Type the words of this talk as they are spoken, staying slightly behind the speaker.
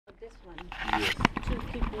this one. Yes. To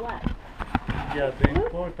keep what? Yeah, the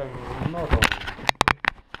important not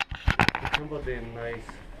only the nice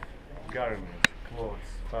garments,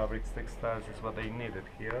 clothes, fabrics, textiles is what they needed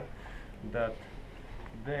here. That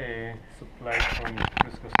they supplied from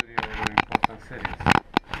Cusco City or other important cities.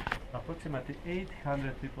 Approximately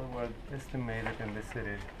 800 people were estimated in the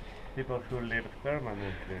city, people who lived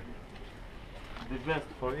permanently. The best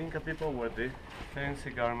for Inca people were the fancy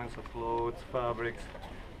garments of clothes, fabrics,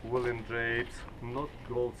 woolen drapes, not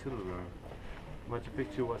gold, silver. Machu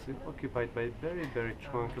Picchu was occupied by very, very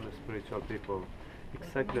tranquil spiritual people,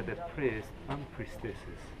 exactly the priests and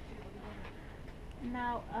priestesses.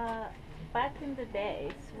 Now, back in the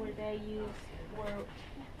days,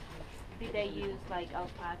 did they use like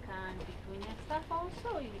alpaca and vicuña stuff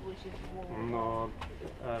also, which is wool? No,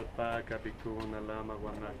 alpaca, vicuna, llama,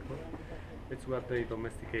 guanaco. It's what they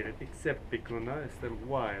domesticated, except vicuna is still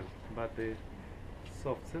wild, but the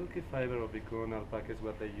soft silky fiber of vicuna alpaca is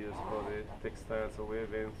what they use for the textiles or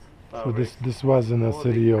weavings. So this was in a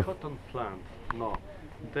city of cotton plant. No,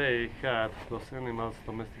 they had those animals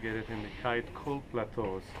domesticated in the high cold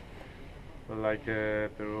plateaus, like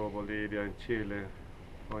Peru, Bolivia, and Chile,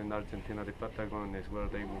 or in Argentina, the Patagonians, where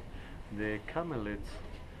the camelids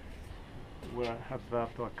were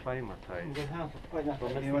adapted to acclimatize.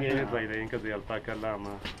 Domesticated by the Incas, the alpaca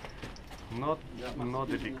llama, not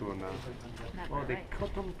the vicuna. Or the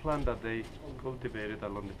cotton plant that they cultivated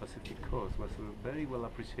along the Pacific coast was very well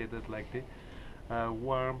appreciated, like the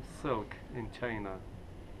warm silk in China.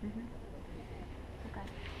 Okay.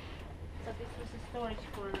 So this was a storage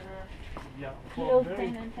for Yeah,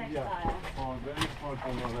 clothing and textiles. Yeah, for very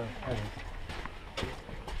important other things.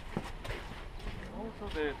 Also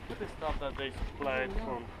the food stuff that they supplied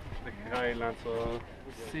from the highlands, or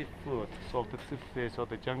seafood, salted sea fish, or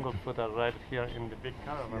the jungle food arrived here in the big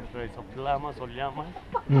caravan trays of llamas or llamas.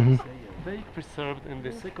 They preserved in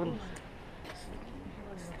the second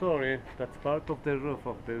story, that's part of the roof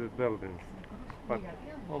of the buildings. But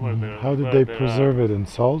over there, how did they preserve it, in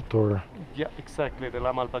salt or? Yeah, exactly. The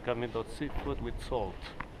llama alpaca made of seafood with salt.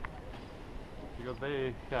 Because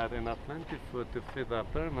they had enough plenty food to feed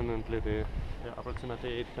up permanently the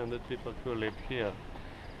approximately 800 people who lived here.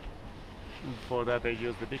 For that they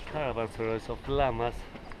used the big caravans of llamas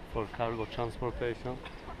for cargo transportation.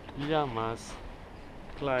 Llamas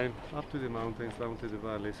climb up to the mountains, down to the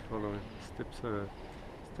valleys, following step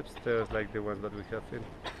stairs like the ones that we have in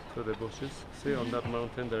through the bushes. See, on that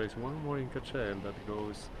mountain there is one more Inca trail that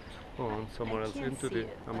goes on somewhere else into the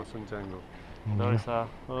Amazon jungle. There is a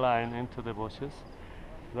line into the bushes.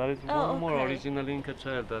 There is one more original Inca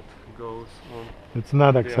trail that goes on. It's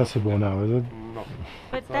not accessible now, is it? No.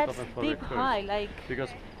 But that's deep high, like... Because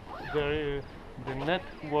the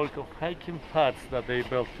network of hiking paths that they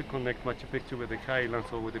built to connect Machu Picchu with the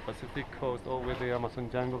highlands or with the Pacific coast or with the Amazon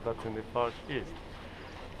jungle, that's in the far east.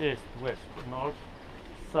 East, west, north,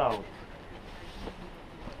 south.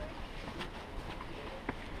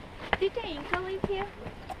 Did the Inca live here?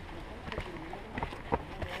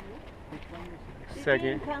 Did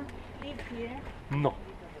the Inca live here? No.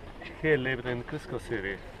 He lived in Cusco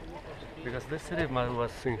City. Because the city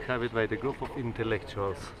was inhabited by the group of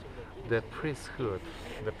intellectuals, the priesthood,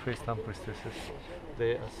 the priests and priestesses,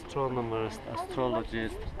 the astronomers,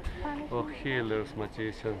 astrologists, or healers,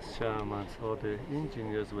 magicians, shamans, or the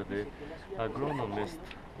engineers with the agronomists,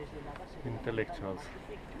 intellectuals.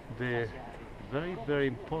 The very, very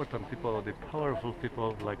important people, or the powerful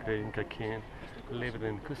people like the Inca king, lived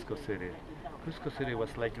in Cusco City. Cusco City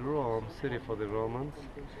was like Rome, city for the Romans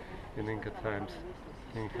in Inca times,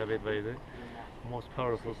 inhabited by the most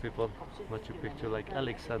powerful people, Machu Picchu, like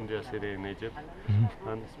Alexandria City in Egypt,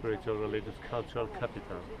 and spiritual, religious, cultural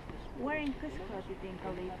capital. Where in Cusco did the Inca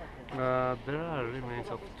live? There are remains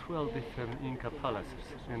of 12 different Inca palaces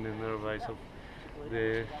in the nearby of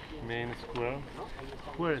the main square,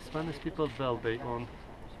 where Spanish people built their own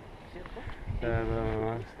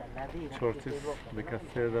churches. The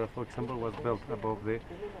cathedral, for example, was built above the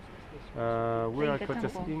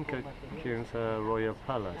Huiracocha's Inca King's royal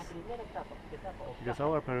palace. Because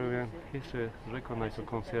our Peruvian history recognizes or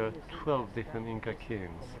considers 12 different Inca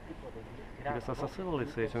kings. Because as a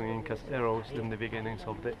civilization, Incas arose in the beginnings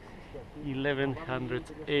of the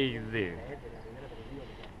 1100s AD,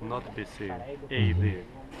 not BC, AD.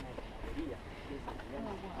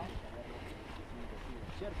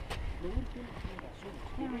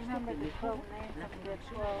 I remember the 12 names of the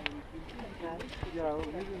 12 Incas. Yeah, we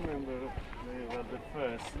remember the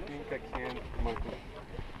first Inca king,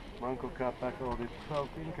 Manco Capac, or the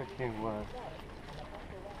 12th Inca king was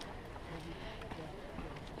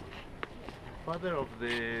father of the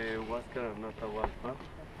Huáscar and Atahualpa,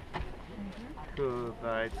 who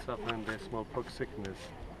died suffering the smallpox sickness.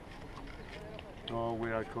 Oh, we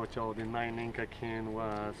are told the 9 Inca king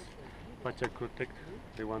was Pachacutec,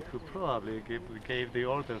 the one who probably gave the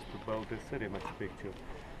orders to build the city Machu Picchu.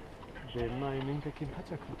 The 9 Inca king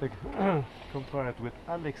Pachacutec compared with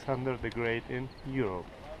Alexander the Great in Europe.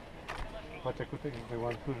 Pachacutec is the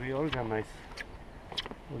one who reorganized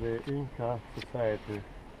the Inca society.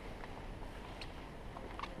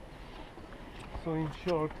 So in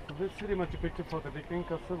short, the city Machu Picchu for the big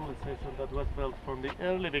Inca civilization that was built from the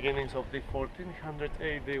early beginnings of the 1400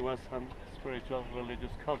 AD was a spiritual, religious,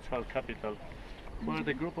 cultural capital, where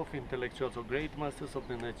the group of intellectuals or great masters of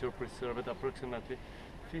the nature preserved approximately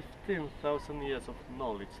 15,000 years of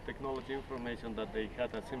knowledge, technology, information that they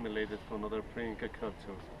had assimilated from other pre-Inca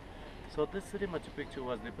cultures. So this city Machu Picchu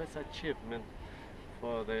was the best achievement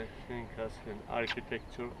for the Incas in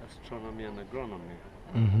architecture, astronomy and agronomy.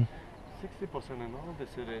 Mm-hmm. 60% in all the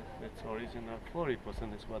city, its original,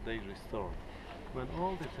 40% is what they restored. When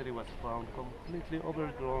all the city was found completely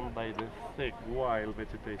overgrown by the thick, wild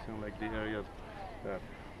vegetation like the areas that,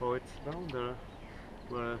 oh, it's down there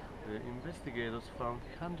where the investigators found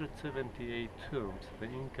 178 tombs. The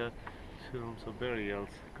Inca tombs or burials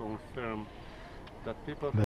confirm that people